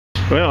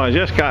Well, I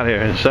just got here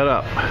and set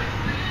up.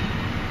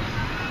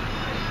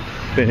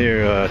 Been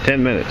here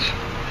 10 minutes.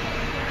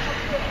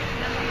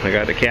 I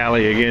got the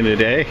Cali again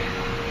today.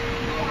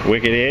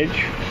 Wicked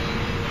Edge.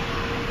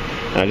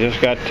 I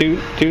just got two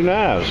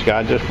knives.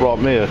 Guy just brought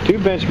me two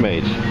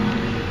Benchmates.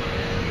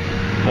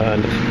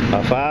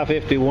 A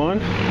 551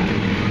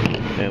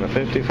 and a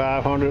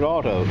 5500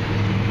 auto.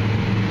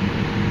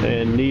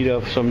 In need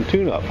of some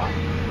tune-up.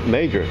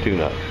 Major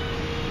tune-up.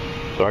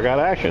 So I got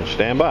action.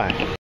 Stand by.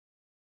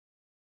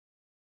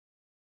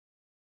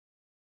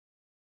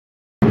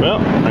 Well,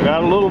 I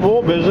got a little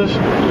more business.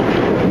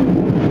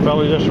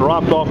 Probably just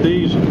dropped off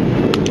these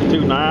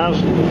two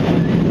knives.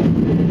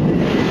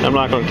 I'm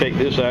not going to take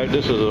this out.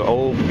 This is an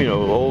old,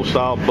 old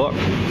style buck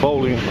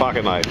folding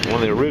pocket knife, one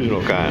of the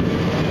original kind.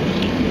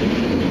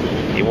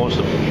 He wants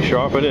to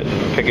sharpen it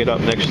and pick it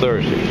up next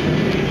Thursday.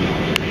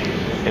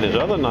 And his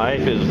other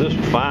knife is this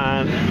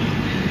fine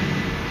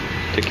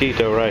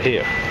taquito right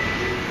here.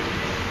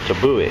 It's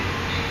a Bowie.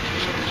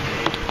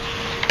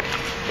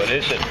 But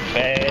it's in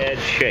bad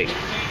shape.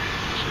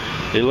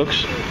 It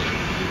looks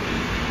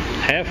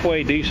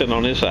halfway decent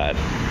on this side.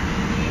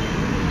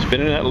 It's been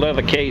in that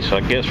leather case,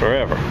 I guess,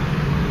 forever.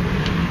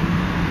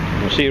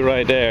 You see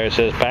right there, it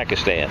says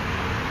Pakistan.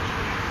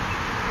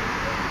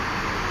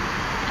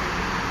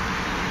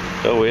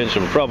 So we're in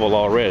some trouble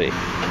already.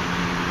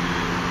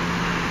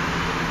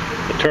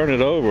 But turn it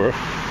over.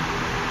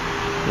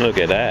 Look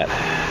at that.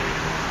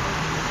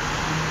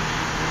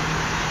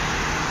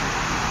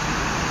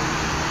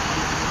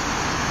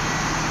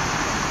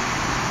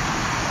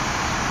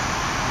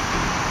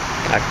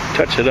 I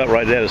touched it up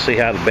right there to see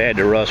how bad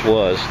the rust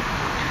was.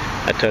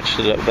 I touched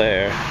it up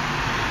there.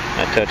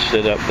 I touched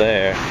it up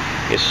there.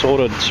 It's sort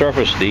of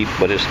surface deep,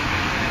 but it's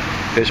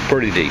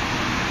pretty deep.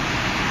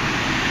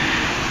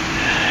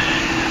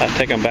 I'll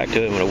take them back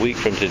to him in a week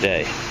from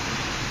today.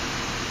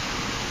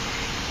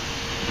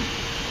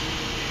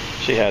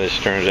 See how this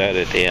turns out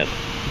at the end.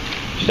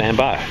 Stand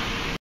by.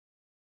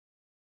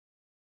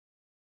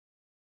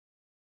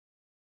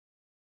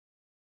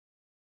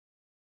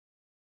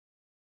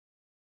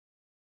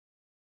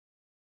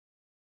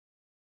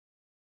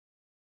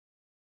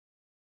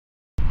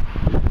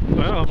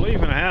 Well, I'm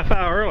leaving a half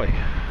hour early.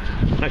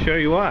 I'll show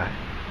you why.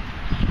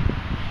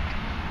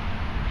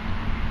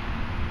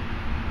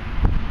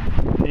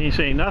 You ain't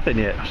seen nothing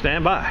yet.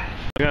 Stand by.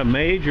 I got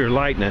major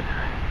lightning.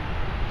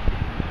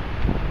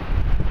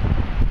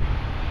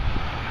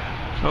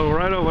 Oh,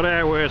 right over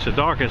there where it's the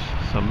darkest,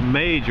 some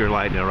major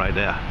lightning right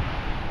there.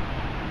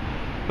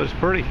 But it's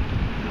pretty.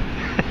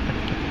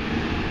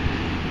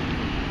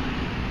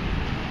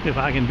 If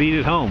I can beat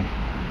it home.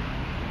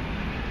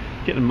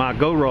 Getting my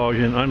garage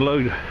and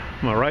unload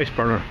my rice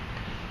burner.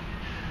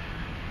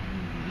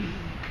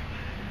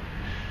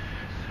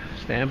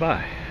 Stand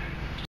by.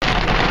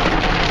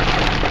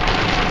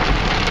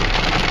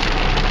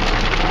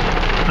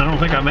 I don't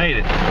think I made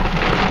it.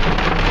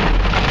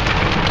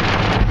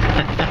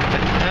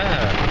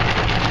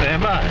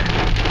 Stand by.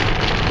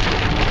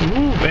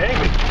 Ooh,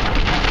 baby.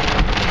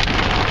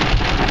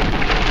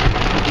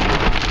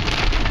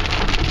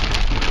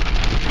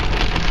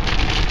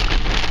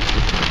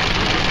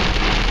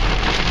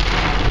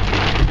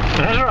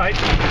 That's right.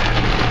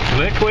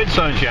 Liquid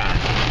sunshine.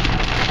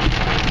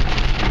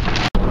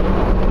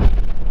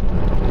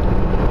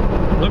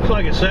 Looks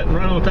like it's sitting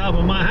right on top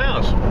of my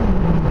house.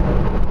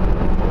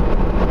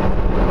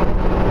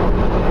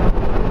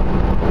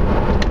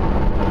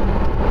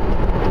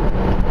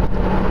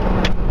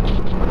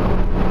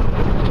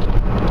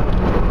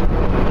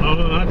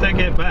 Oh, I take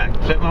it back.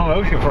 Sitting on the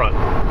ocean front.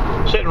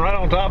 Sitting right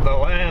on top of the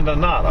land of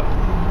nada.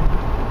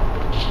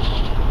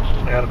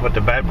 I gotta put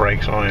the bat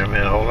brakes on here,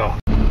 man. Hold on.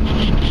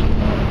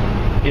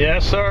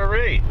 Yes,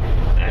 sirree.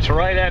 That's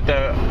right at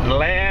the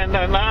land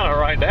of nada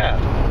right there.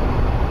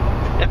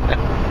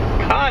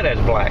 God, that's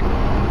black.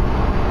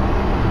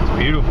 It's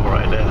beautiful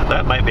right there.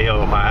 That might be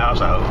over my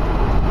house, I hope.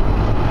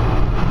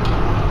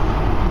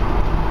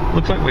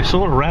 Looks like we're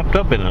sort of wrapped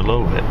up in it a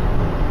little bit.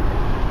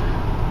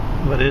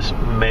 But it's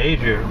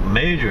major,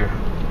 major,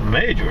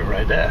 major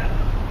right there.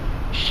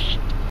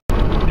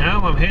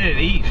 Now I'm headed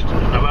east,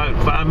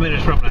 about 5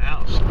 minutes from the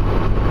house.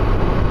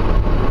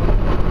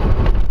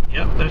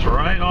 Yep, that's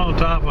right on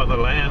top of the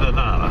land of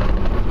nada.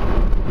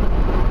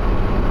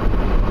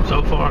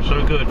 So far,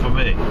 so good for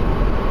me.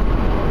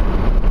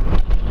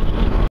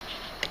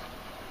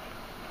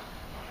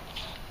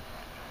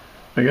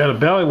 I got a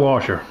belly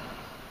washer,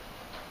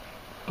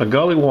 a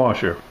gully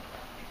washer,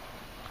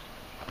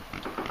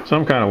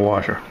 some kind of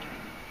washer.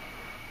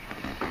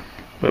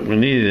 But we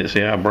needed it.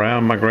 See how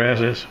brown my grass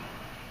is?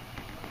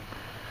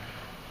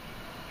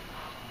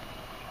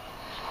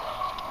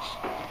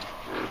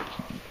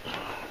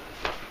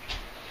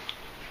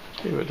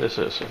 See what this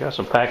is. I got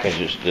some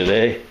packages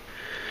today.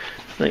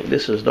 I think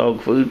this is dog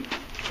food.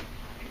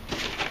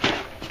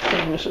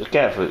 And this is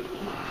cat food.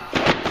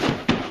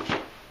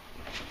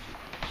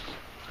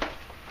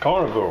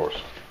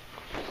 Carnivores.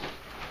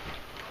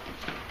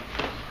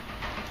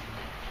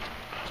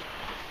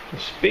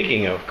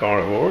 Speaking of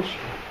carnivores,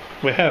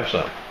 we have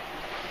some.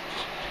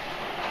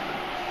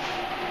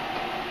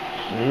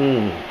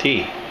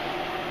 Tea.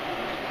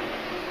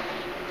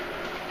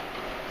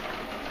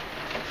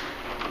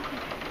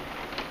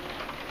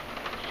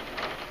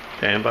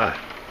 Stand by.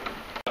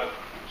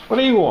 What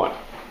do you want?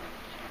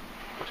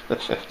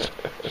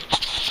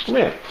 Come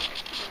here.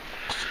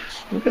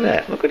 Look at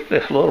that. Look at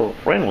this little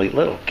friendly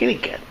little kitty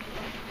cat.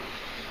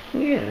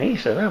 Yeah, he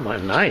said, I'm a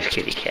nice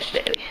kitty cat,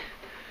 Daddy.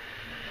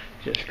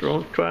 Just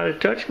don't try to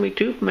touch me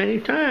too many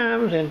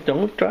times, and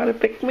don't try to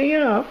pick me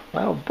up.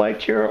 I'll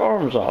bite your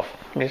arms off.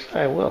 Yes,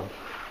 I will.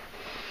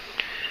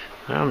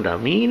 I'm the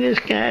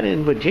meanest cat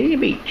in Virginia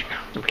Beach.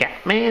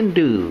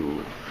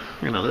 Catmando.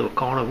 And a little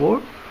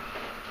carnivore.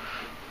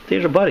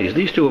 These are buddies.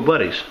 These two are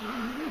buddies.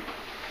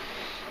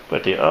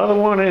 But the other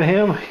one and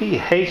him, he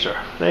hates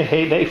her.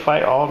 They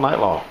fight all night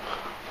long.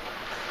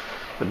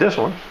 But this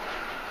one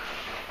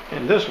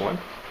and this one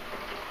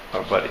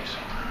are buddies.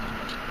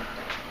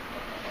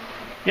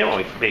 You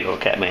know, big old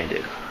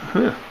Catmando.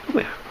 Huh,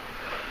 come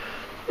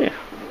here.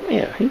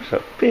 Yeah, he's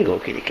a big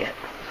old kitty cat.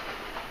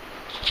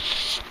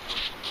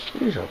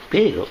 He's a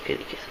big old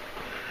kitty cat.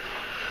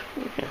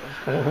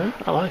 Yeah,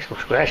 I like some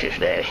scratches,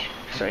 Daddy.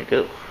 Yes, I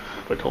do.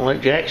 But don't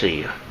let Jack see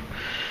you.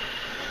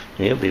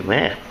 He'll be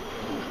mad.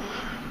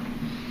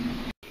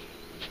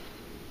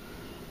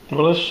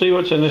 Well, let's see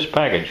what's in this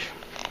package.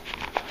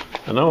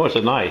 I know it's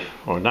a knife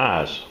or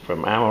knives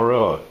from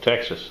Amarillo,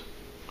 Texas.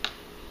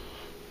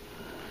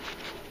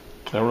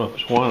 I don't know if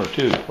it's 1 or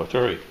 2 or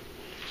 3.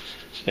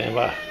 Stand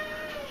by.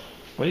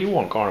 What do you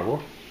want,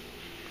 carnivore?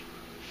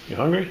 You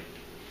hungry?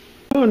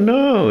 Oh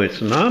no,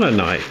 it's not a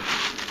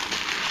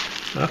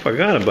knife. I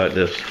forgot about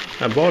this.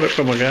 I bought it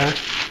from a guy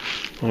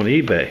on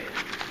eBay.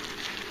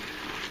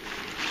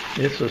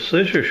 It's a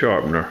scissor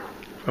sharpener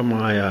from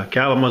my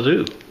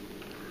Kalamazoo.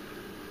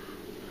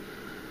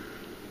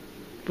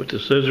 Put the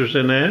scissors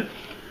in there.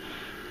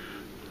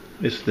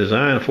 It's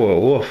designed for a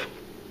wolf,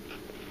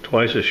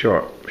 twice as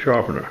sharp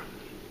sharpener.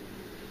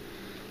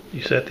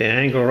 You set the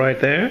angle right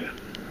there.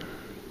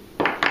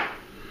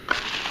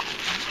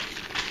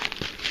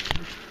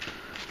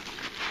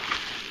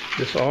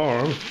 This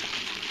arm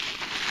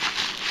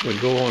would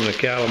go on the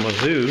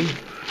Kalamazoo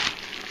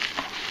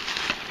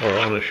or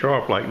on a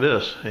sharp like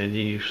this, and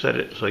you set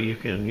it so you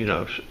can, you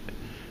know,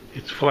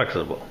 it's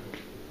flexible.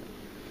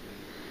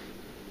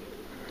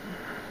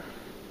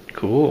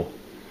 Cool.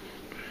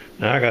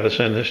 Now I got to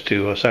send this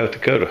to South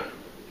Dakota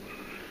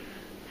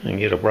and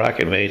get a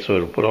bracket made so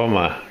it'll put on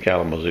my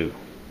Kalamazoo.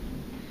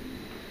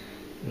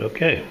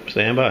 Okay,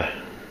 stand by.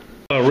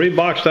 I'll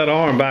rebox that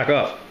arm back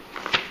up.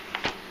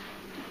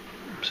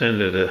 Send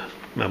it to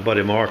my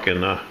buddy Mark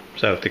in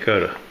South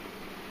Dakota.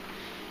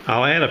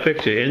 I'll add a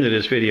picture into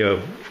this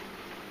video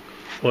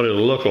what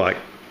it'll look like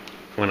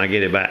when I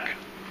get it back.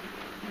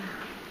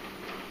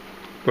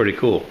 Pretty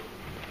cool.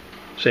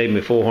 Saved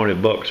me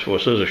 $400 for a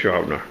scissor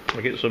sharpener.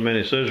 I get so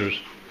many scissors,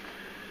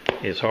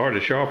 it's hard to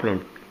sharpen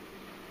them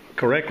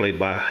correctly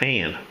by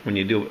hand when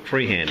you do it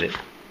free-handed.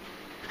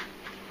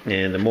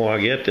 And the more I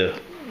get to,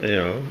 you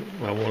know,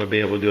 I want to be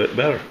able to do it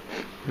better.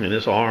 And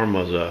this arm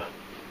was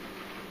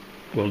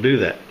will do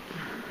that.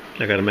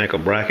 I got to make a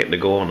bracket to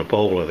go on the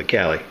pole of the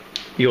Cali.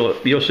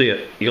 You'll see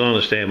it. You'll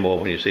understand more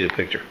when you see the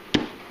picture.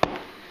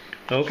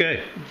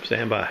 Okay,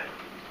 stand by.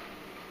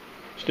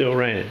 Still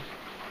raining.